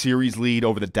 3-1 series lead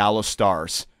over the Dallas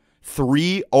Stars.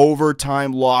 3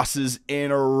 overtime losses in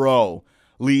a row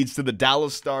leads to the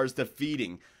Dallas Stars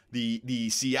defeating the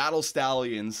Seattle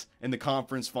Stallions in the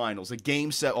conference finals. A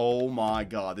game set. Oh my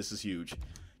God, this is huge.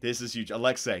 This is huge.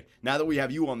 Alexei, now that we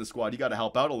have you on the squad, you got to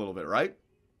help out a little bit, right?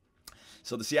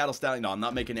 So the Seattle Stallions, no, I'm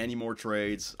not making any more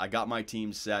trades. I got my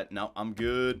team set. No, I'm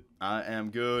good. I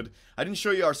am good. I didn't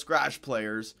show you our scratch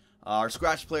players. Our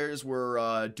scratch players were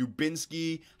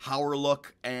Dubinsky,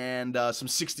 Howerlook, and some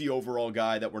 60 overall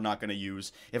guy that we're not going to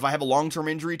use. If I have a long-term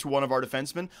injury to one of our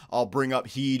defensemen, I'll bring up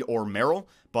Heed or Merrill.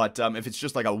 But if it's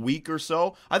just like a week or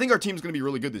so, I think our team's going to be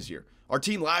really good this year. Our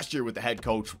team last year with the head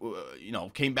coach,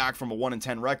 came back from a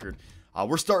 1-10 record.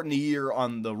 We're starting the year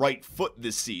on the right foot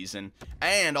this season,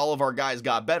 and all of our guys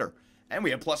got better. And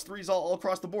we have +3s all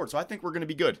across the board, so I think we're going to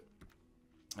be good.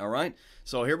 All right,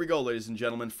 so here we go, ladies and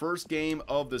gentlemen. First game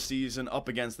of the season up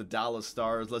against the Dallas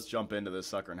Stars. Let's jump into this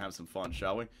sucker and have some fun,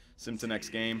 shall we? Sim to next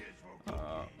game.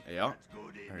 Yeah,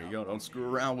 there you go. Don't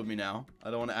screw around with me now. I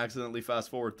don't want to accidentally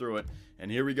fast forward through it. And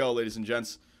here we go, ladies and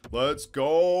gents. Let's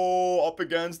go up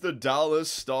against the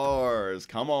Dallas Stars.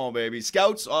 Come on, baby.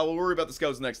 Scouts, we'll worry about the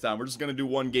Scouts next time. We're just going to do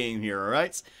one game here, all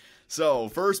right? So,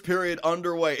 first period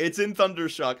underway. It's in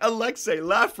Thundershock. Alexei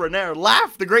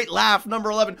Lafreniere. The great Laugh,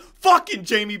 number 11. Fucking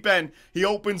Jamie Benn. He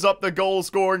opens up the goal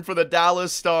scoring for the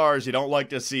Dallas Stars. You don't like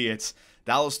to see it.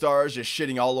 Dallas Stars just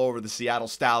shitting all over the Seattle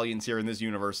Stallions here in this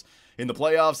universe. In the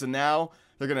playoffs, and now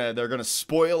they're gonna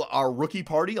spoil our rookie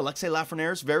party. Alexei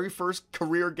Lafreniere's very first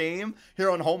career game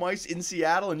here on home ice in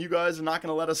Seattle, and you guys are not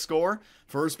gonna let us score.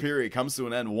 First period comes to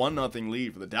an end, 1-0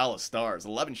 lead for the Dallas Stars,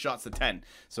 11 shots to 10.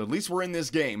 So at least we're in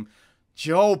this game.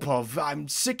 I'm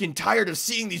sick and tired of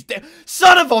seeing these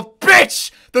son of a bitch!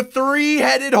 The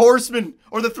three-headed horseman,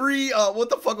 or the what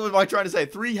the fuck am I trying to say?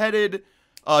 Three-headed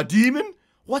demon?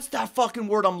 What's that fucking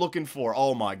word I'm looking for?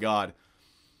 Oh my god.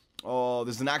 Oh,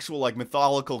 there's an actual, like,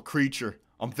 mythological creature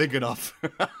I'm thinking of.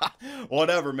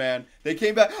 Whatever, man. They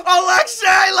came back. Alexei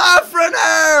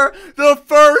Lafreniere! The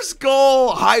first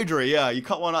goal! Hydra, yeah. You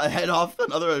cut one head off,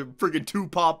 another friggin' 2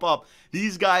 pop up.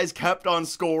 These guys kept on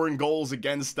scoring goals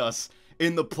against us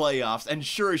in the playoffs. And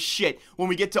sure as shit, when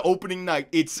we get to opening night,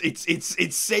 it's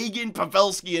Sagan,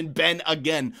 Pavelski, and Ben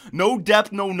again. No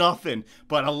depth, no nothing.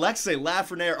 But Alexei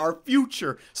Lafreniere, our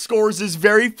future, scores his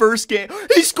very first game.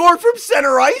 He scored from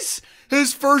center ice!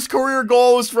 His first career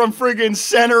goal was from friggin'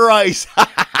 center ice.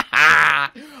 Oh,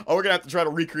 we're gonna have to try to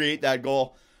recreate that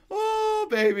goal. Oh,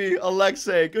 baby.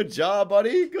 Alexei, good job,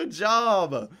 buddy. Good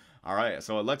job. All right,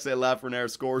 so Alexei Lafreniere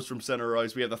scores from center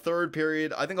ice. We have the third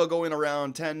period. I think I'll go in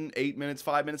around 10, 8 minutes,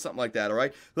 5 minutes, something like that, all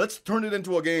right? Let's turn it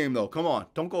into a game, though. Come on.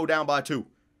 Don't go down by 2.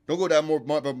 Don't go down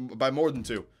by more than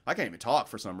 2. I can't even talk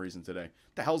for some reason today.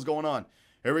 What the hell's going on?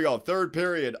 Here we go. Third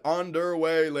period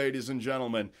underway, ladies and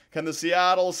gentlemen. Can the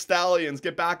Seattle Stallions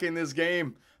get back in this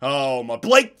game? Oh, my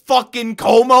Blake fucking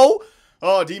Como?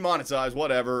 Oh, demonetized,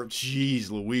 whatever.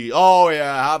 Jeez Louise. Oh,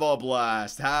 yeah, have a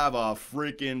blast. Have a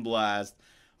freaking blast.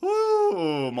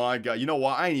 Oh, my God. You know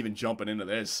what? I ain't even jumping into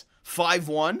this.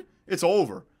 5-1? It's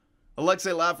over. Alexei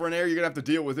Lafreniere, you're going to have to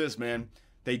deal with this, man.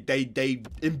 They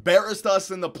embarrassed us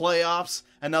in the playoffs,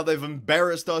 and now they've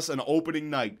embarrassed us on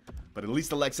opening night. But at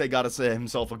least Alexei got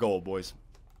himself a goal, boys.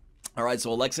 All right,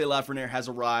 so Alexei Lafreniere has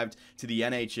arrived to the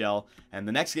NHL. And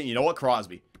the next game, you know what?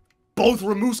 Crosby. Both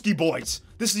Rimouski boys.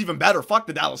 This is even better. Fuck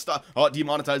the Dallas Stars. Oh,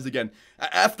 demonetized again.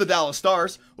 F the Dallas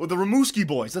Stars with the Rimouski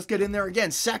boys. Let's get in there again.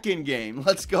 Second game.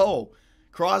 Let's go.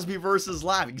 Crosby versus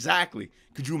Lav. Exactly.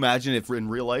 Could you imagine if in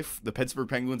real life the Pittsburgh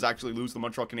Penguins actually lose the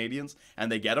Montreal Canadiens and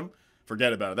they get them?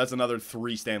 Forget about it. That's another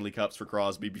 3 Stanley Cups for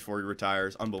Crosby before he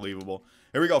retires. Unbelievable.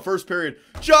 Here we go. First period.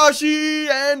 Joshy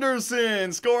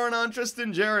Anderson scoring on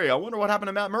Tristan Jarry. I wonder what happened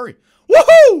to Matt Murray.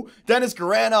 Woohoo! Dennis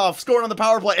Garanov scoring on the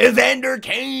power play. Evander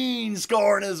Kane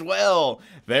scoring as well.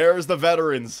 There's the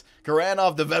veterans.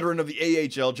 Garanov, the veteran of the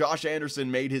AHL. Josh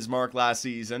Anderson made his mark last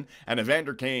season. And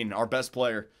Evander Kane, our best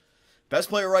player. Best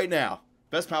player right now.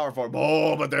 Best power forward.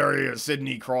 Oh, but there he is.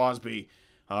 Sidney Crosby.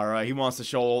 All right, he wants to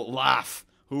show Laugh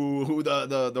who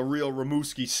the real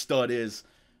Rimouski stud is.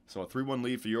 So a 3-1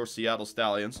 lead for your Seattle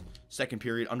Stallions. Second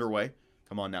period underway.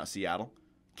 Come on now, Seattle.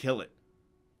 Kill it.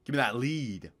 Give me that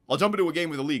lead. I'll jump into a game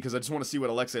with a lead because I just want to see what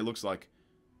Alexei looks like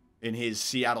in his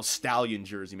Seattle Stallion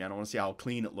jersey, man. I want to see how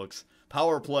clean it looks.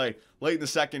 Power play late in the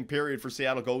second period for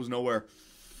Seattle goes nowhere.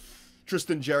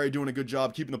 Tristan Jarry doing a good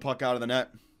job keeping the puck out of the net.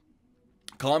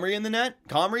 Comrie in the net.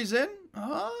 Comrie's in.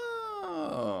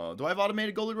 Oh, do I have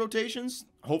automated goalie rotations?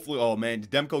 Hopefully. Oh, man.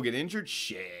 Did Demko get injured?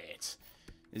 Shit.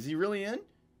 Is he really in?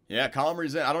 Yeah,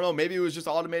 Comrie's in. I don't know. Maybe it was just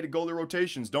automated goalie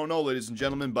rotations. Don't know, ladies and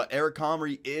gentlemen. But Eric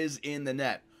Comrie is in the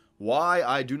net. Why?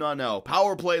 I do not know.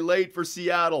 Power play late for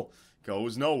Seattle.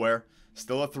 Goes nowhere.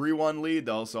 Still a 3-1 lead,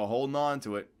 though, so holding on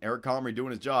to it. Eric Comrie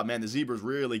doing his job. Man, the Zebras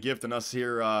really gifting us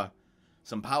here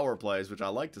some power plays, which I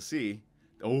like to see.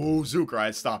 Oh, Zook. All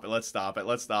right, stop it. Let's stop it.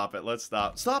 Let's stop it. Let's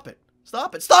stop. Stop it.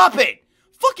 Stop it. Stop it.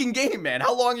 Fucking game, man.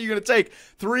 How long are you going to take?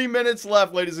 3 minutes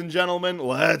left, ladies and gentlemen.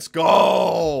 Let's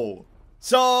go.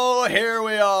 So, here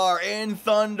we are in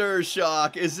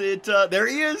Thundershock. Is it, there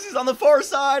he is. He's on the far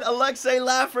side. Alexei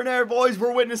Lafreniere, boys.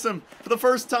 We're witnessing him for the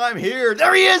first time here.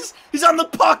 There he is. He's on the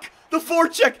puck. The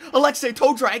forecheck. Alexei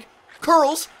toe drag.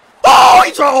 Curls.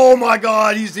 Oh my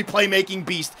God, he's the playmaking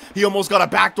beast. He almost got a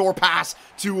backdoor pass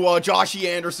to Joshy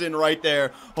Anderson right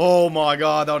there. Oh my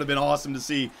God, that would have been awesome to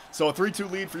see. So a 3-2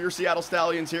 lead for your Seattle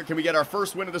Stallions here. Can we get our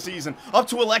first win of the season? Up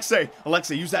to Alexei.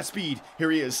 Alexei, use that speed.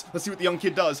 Here he is. Let's see what the young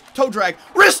kid does. Toe drag.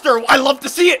 Wrister. I love to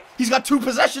see it. He's got 2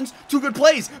 possessions, 2 good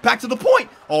plays. Back to the point.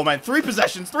 Oh man, 3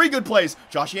 possessions, 3 good plays.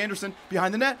 Joshy Anderson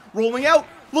behind the net, rolling out.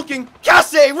 Looking,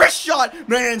 Casse, wrist shot.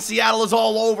 Man, Seattle is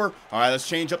all over. All right, let's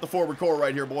change up the forward core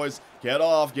right here, boys. Get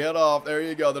off, get off. There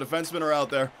you go. The defensemen are out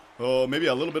there. Oh, maybe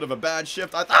a little bit of a bad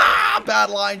shift. Bad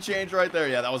line change right there.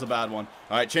 Yeah, that was a bad one.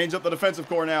 All right, change up the defensive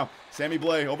core now. Sammy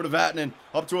Blais over to Vatanen.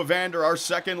 Up to Evander, our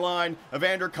second line.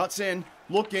 Evander cuts in,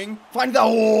 looking, finding the,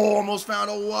 almost found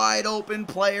a wide open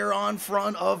player on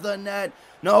front of the net.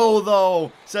 No,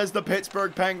 though, says the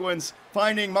Pittsburgh Penguins.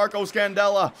 Finding Marco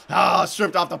Scandella.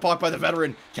 Stripped off the puck by the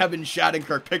veteran. Kevin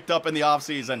Shattenkirk picked up in the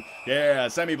offseason. Yeah,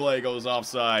 Sammy Blais goes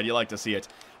offside. You like to see it.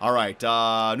 All right,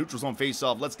 neutral zone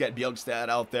face-off. Let's get Bjugstad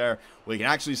out there. We can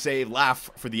actually save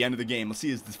Laugh for the end of the game. Let's see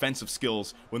his defensive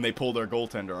skills when they pull their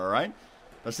goaltender, all right?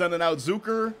 They're sending out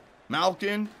Zucker,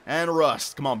 Malkin, and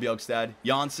Rust. Come on, Bjugstad.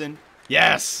 Janssen.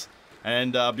 Yes!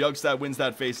 And Bjugstad wins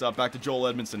that face-off back to Joel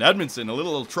Edmondson. Edmondson, a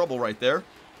little trouble right there.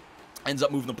 Ends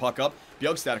up moving the puck up.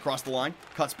 Bjugstad across the line.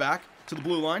 Cuts back to the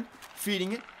blue line.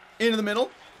 Feeding it into the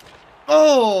middle.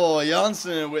 Oh,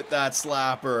 Janssen with that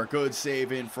slapper. Good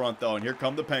save in front, though. And here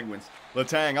come the Penguins.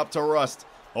 Letang up to Rust.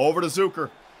 Over to Zucker.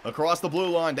 Across the blue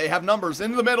line. They have numbers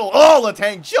into the middle. Oh,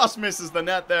 Letang just misses the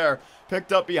net there.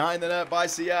 Picked up behind the net by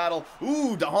Seattle.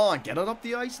 Ooh, DeHaan. Get it up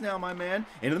the ice now, my man.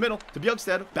 Into the middle to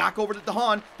Bjugstad. Back over to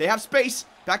DeHaan. They have space.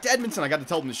 Back to Edmondson. I got to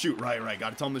tell them to shoot. Right. Got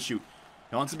to tell them to shoot.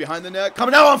 Janssen behind the net.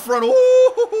 Coming out on front.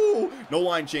 Ooh, no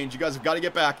line change. You guys have got to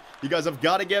get back. You guys have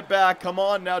got to get back. Come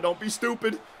on now. Don't be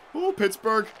stupid. Ooh,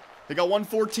 Pittsburgh. They got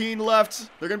 1:14 left.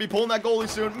 They're going to be pulling that goalie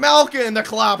soon. Malkin, the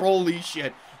clap. Holy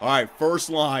shit. All right, first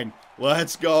line.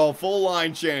 Let's go. Full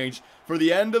line change for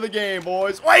the end of the game,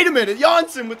 boys. Wait a minute.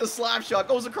 Janssen with the slap shot.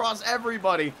 Goes across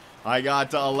everybody. I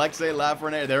got Alexei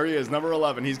Lafreniere. There he is, number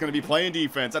 11. He's going to be playing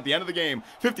defense at the end of the game.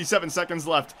 57 seconds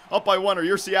left. Up by 1 are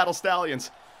your Seattle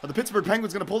Stallions. Are the Pittsburgh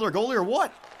Penguins going to pull their goalie or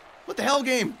what? What the hell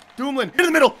game? Dumoulin in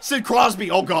the middle. Sid Crosby.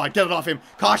 Oh, God. Get it off him.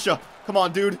 Kasha. Come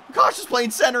on, dude. Kasha's playing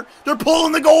center. They're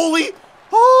pulling the goalie.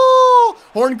 Oh,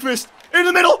 Hornqvist in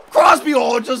the middle. Crosby.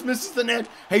 Oh, just misses the net.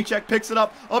 Haycheck picks it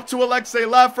up. Up to Alexei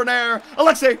Lafreniere.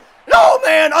 Alexei. No,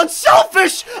 man.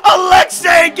 Unselfish.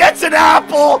 Alexei gets an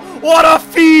apple. What a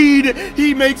feed.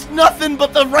 He makes nothing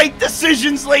but the right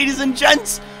decisions, ladies and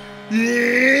gents.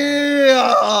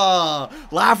 Yeah.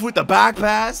 Laugh with the back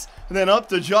pass. And then up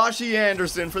to Joshy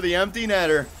Anderson for the empty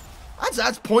netter.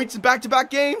 That's points in back-to-back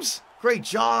games. Great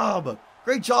job.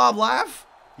 Great job, Laugh.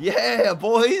 Yeah,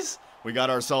 boys. We got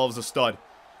ourselves a stud.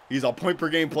 He's a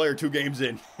point-per-game player 2 games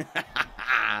in.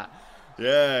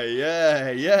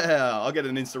 Yeah. I'll get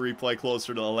an instant replay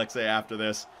closer to Alexei after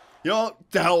this. You know,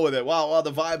 to hell with it. Wow,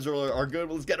 the vibes are good.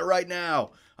 Let's get it right now.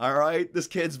 All right, this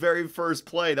kid's very first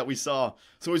play that we saw.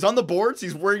 So he's on the boards.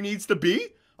 He's where he needs to be.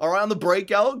 Around the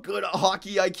breakout, good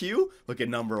hockey IQ. Look at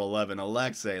number 11,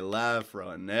 Alexei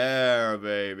Lafreniere,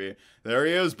 baby. There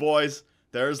he is, boys.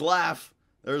 There's Laugh.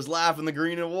 There's Laugh in the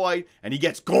green and white, and he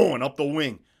gets going up the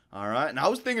wing. All right, and I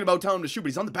was thinking about telling him to shoot, but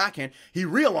he's on the backhand. He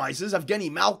realizes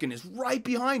Evgeny Malkin is right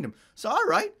behind him. So,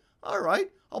 all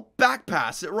right, I'll back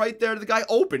pass it right there to the guy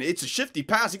open. It's a shifty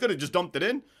pass. He could have just dumped it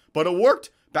in, but it worked.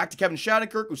 Back to Kevin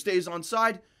Shattenkirk, who stays on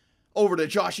side. Over to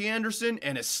Joshy Anderson,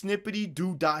 and a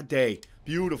snippety-doo-dah-day.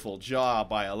 Beautiful job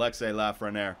by Alexei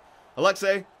Lafreniere.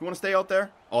 Alexei, you want to stay out there?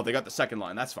 Oh, they got the second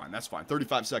line. That's fine.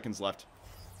 35 seconds left.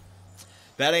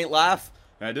 That ain't Laugh.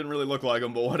 It didn't really look like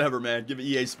him, but whatever, man. Give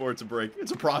EA Sports a break.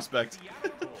 It's a prospect.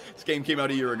 This game came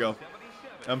out a year ago.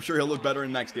 I'm sure he'll look better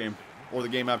in the next game. Or the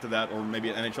game after that, or maybe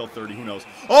at NHL 30. Who knows?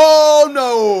 Oh,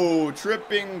 no!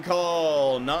 Tripping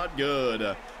call. Not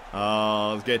good.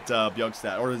 Let's get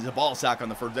Bjugstad. Or there's a ball sack on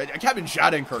the first. Kevin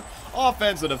Shattenkirk.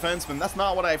 Offensive defenseman. That's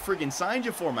not what I freaking signed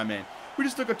you for, my man. We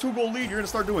just took a 2-goal lead. You're going to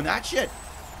start doing that shit?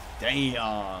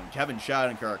 Damn. Kevin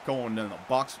Shattenkirk going in the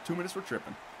box. 2 minutes for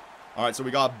tripping. All right, so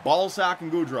we got ball sack and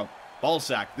Goudreau. Ball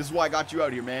sack. This is why I got you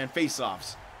out here, man.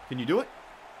 Face-offs. Can you do it?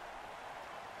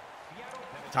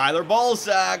 Tyler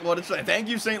Ballsack. What a thank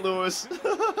you, St. Louis.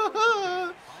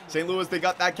 St. Louis, they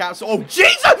got that cap. So, oh,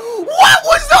 Jesus! What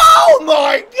was that? Oh,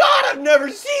 my God! I've never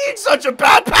seen such a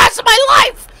bad pass in my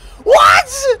life!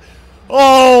 What?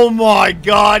 Oh, my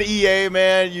God, EA,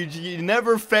 man. You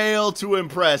never fail to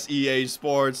impress, EA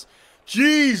Sports.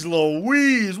 Jeez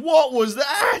Louise, what was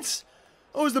that?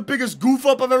 That was the biggest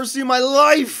goof-up I've ever seen in my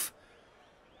life.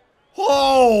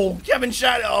 Oh, Kevin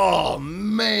Shattenkirk. Oh,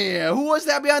 man. Who was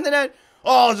that behind the net?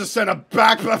 Oh, just send a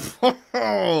back.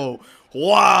 Oh,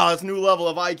 wow, that's a new level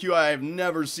of IQ I have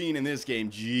never seen in this game.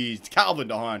 Jeez, Calvin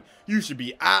DeHaan, you should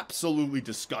be absolutely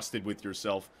disgusted with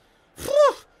yourself.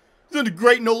 It's a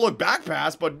great no-look back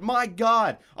pass, but my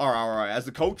God. All right. As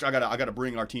the coach, I gotta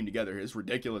bring our team together here. It's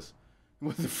ridiculous.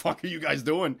 What the fuck are you guys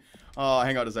doing?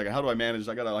 Hang on a second. How do I manage?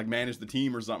 I gotta, like, manage the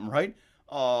team or something, right?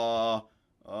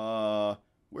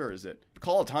 Where is it?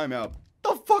 Call a timeout.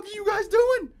 The fuck are you guys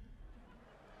doing?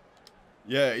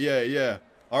 Yeah.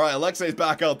 All right, Alexei's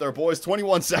back out there, boys.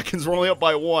 21 seconds. We're only up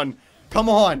by 1. Come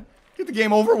on. Get the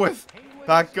game over with.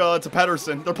 Back to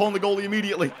Pedersen. They're pulling the goalie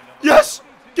immediately. Yes!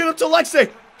 Get up to Alexei.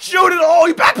 Shoot it. Oh,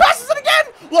 he back passes it again.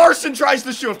 Larson tries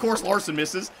to shoot. Of course, Larson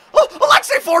misses. Oh,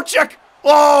 Alexei forecheck.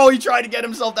 Oh, he tried to get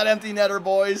himself that empty netter,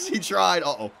 boys. He tried.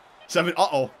 Uh-oh.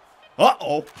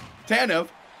 Tanev.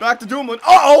 Back to Dumoulin.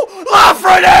 Uh-oh.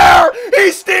 LAFRENIERE.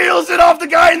 He steals it off the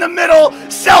guy in the middle.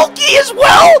 Selke as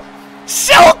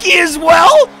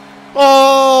well.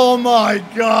 Oh, my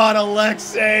God,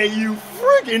 Alexei. You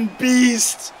friggin'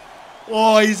 beast.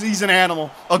 Oh, he's an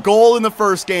animal. A goal in the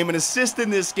first game, an assist in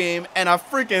this game, and a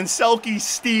freaking Selke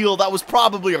steal. That was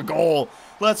probably a goal.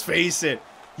 Let's face it.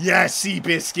 Yes,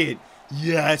 Seabiscuit.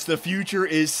 Yes, the future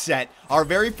is set. Our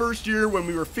very first year when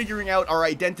we were figuring out our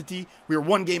identity, we were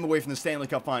 1 game away from the Stanley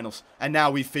Cup Finals, and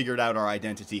now we've figured out our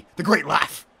identity. The great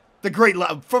laugh. The great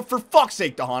laugh. For fuck's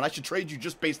sake, DeHaan, I should trade you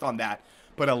just based on that.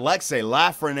 But Alexei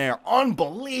Lafreniere,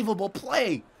 unbelievable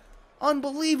play.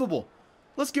 Unbelievable.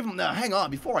 Let's give him, now hang on,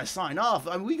 before I sign off,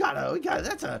 I mean, we gotta,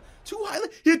 that's a too high,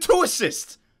 he had 2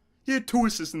 assists. He had 2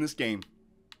 assists in this game.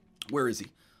 Where is he?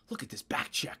 Look at this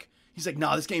back check. He's like,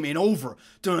 nah, this game ain't over.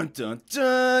 Dun, dun,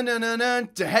 dun, dun, dun, dun,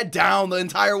 to head down the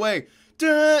entire way.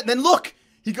 Dun, then look,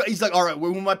 he's like, all right,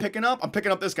 who am I picking up? I'm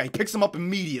picking up this guy. He picks him up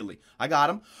immediately. I got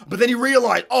him. But then he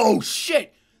realized, oh,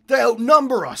 shit, they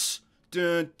outnumber us.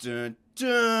 Dun, dun,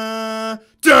 dun,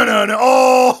 dun, dun, dun.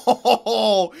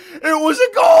 Oh, it was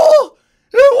a goal.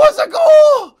 It was a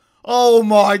goal! Oh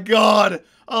my God.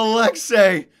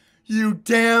 Alexei, you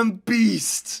damn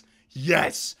beast.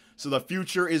 Yes. So the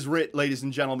future is writ, ladies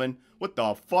and gentlemen. What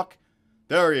the fuck?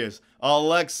 There he is.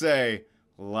 Alexei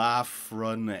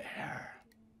Lafreniere.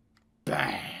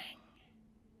 Bang.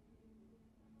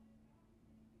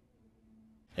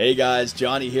 Hey guys,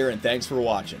 Johnny here, and thanks for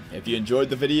watching. If you enjoyed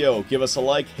the video, give us a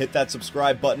like, hit that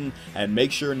subscribe button, and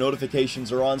make sure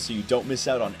notifications are on so you don't miss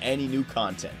out on any new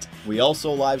content. We also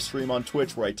live stream on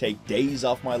Twitch where I take days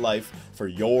off my life for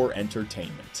your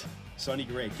entertainment. Sonny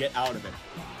Gray, get out of it.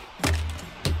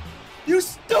 You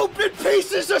stupid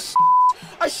pieces of shit!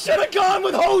 I should have gone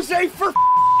with Jose for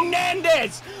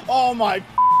Fernandez! Oh my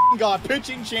God,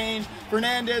 pitching change.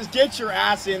 Fernandez, get your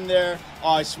ass in there. Oh,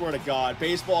 I swear to God,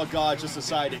 baseball God just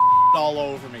decided to all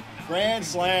over me. Grand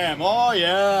slam, oh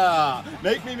yeah.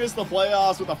 Make me miss the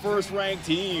playoffs with a first-ranked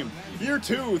team. Year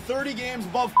 2, 30 games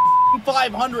above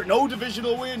 500, no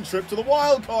divisional win, trip to the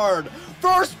wild card.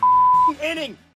 First inning.